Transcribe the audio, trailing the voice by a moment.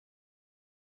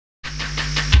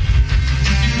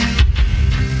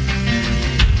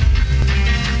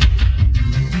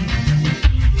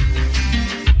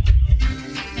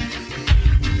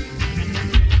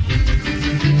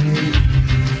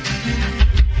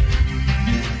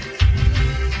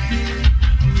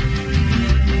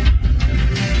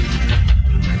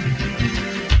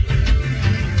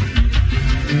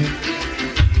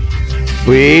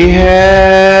We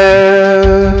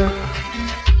have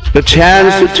the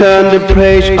chance to turn the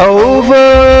page over.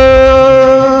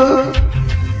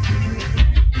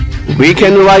 We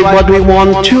can write what we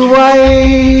want to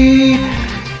write.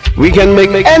 We can make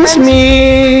ends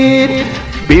meet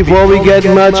before we get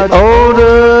much older.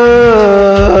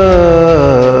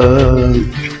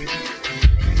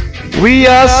 We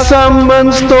are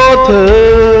someone's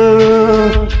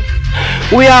daughter.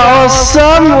 We are all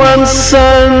someone's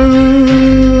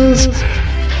sons.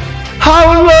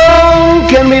 How long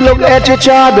can we look at each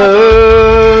other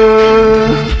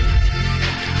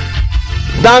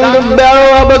down the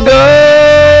barrel of a gun?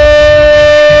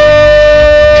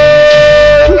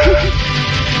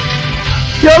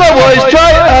 Your voice, try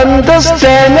to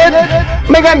understand it.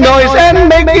 Make a noise and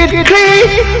make it clear.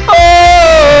 Oh,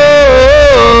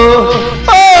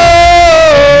 oh,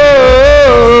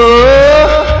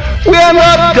 we are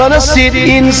not gonna sit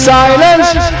in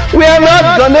silence. We are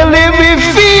not gonna live with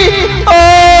fear.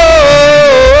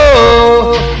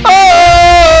 Oh, oh,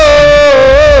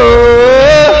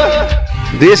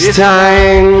 this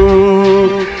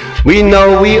time we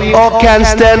know we all can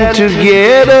stand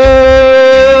together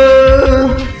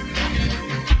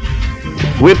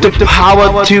with the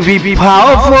power to be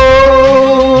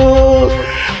powerful,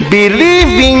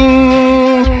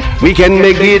 believing we can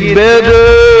make it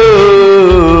better.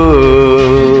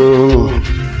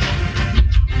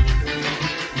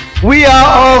 We are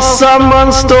all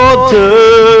someone's daughter.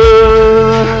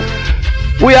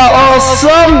 We are all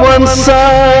someone's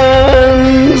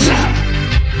sons.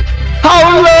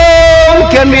 How long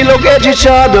can we look at each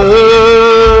other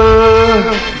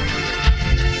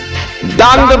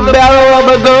down the barrel of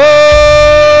a gun?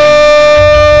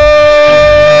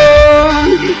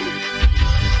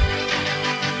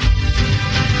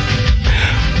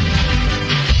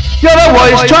 Your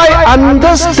voice, try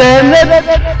understand it.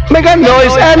 Make a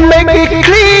noise and make it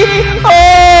clear. Oh,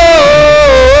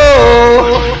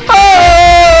 oh,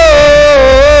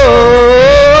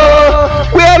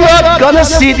 we are not gonna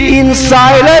sit in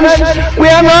silence. We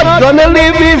are not gonna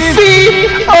live in fear.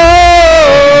 Oh,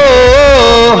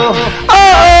 oh,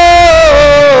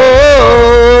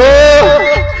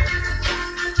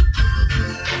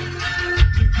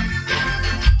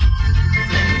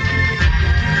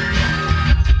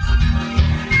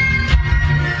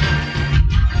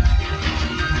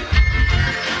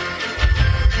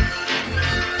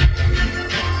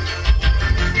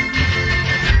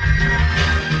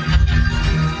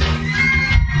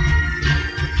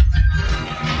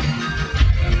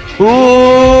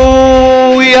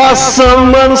 ooh, we are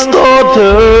someone's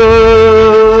daughter.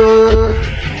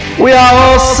 We are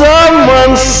all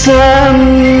someone's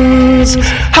sons.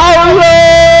 How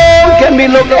long can we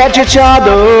look at each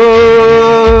other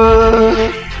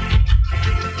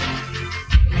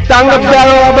down the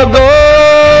barrel of a gun?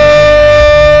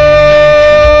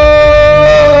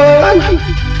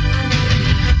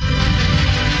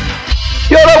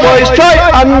 Your voice, try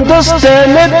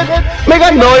understand it. Make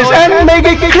a noise and make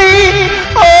it clear.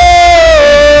 Oh,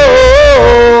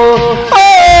 oh,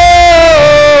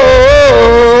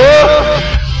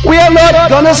 we are not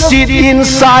gonna sit in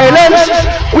silence.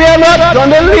 We are not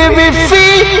gonna live with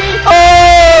fear. Oh,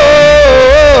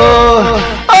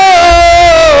 oh,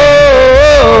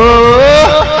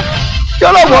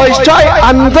 your voice, try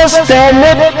understand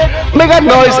it. Make a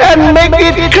noise and make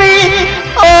it clear.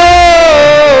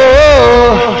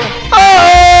 Oh,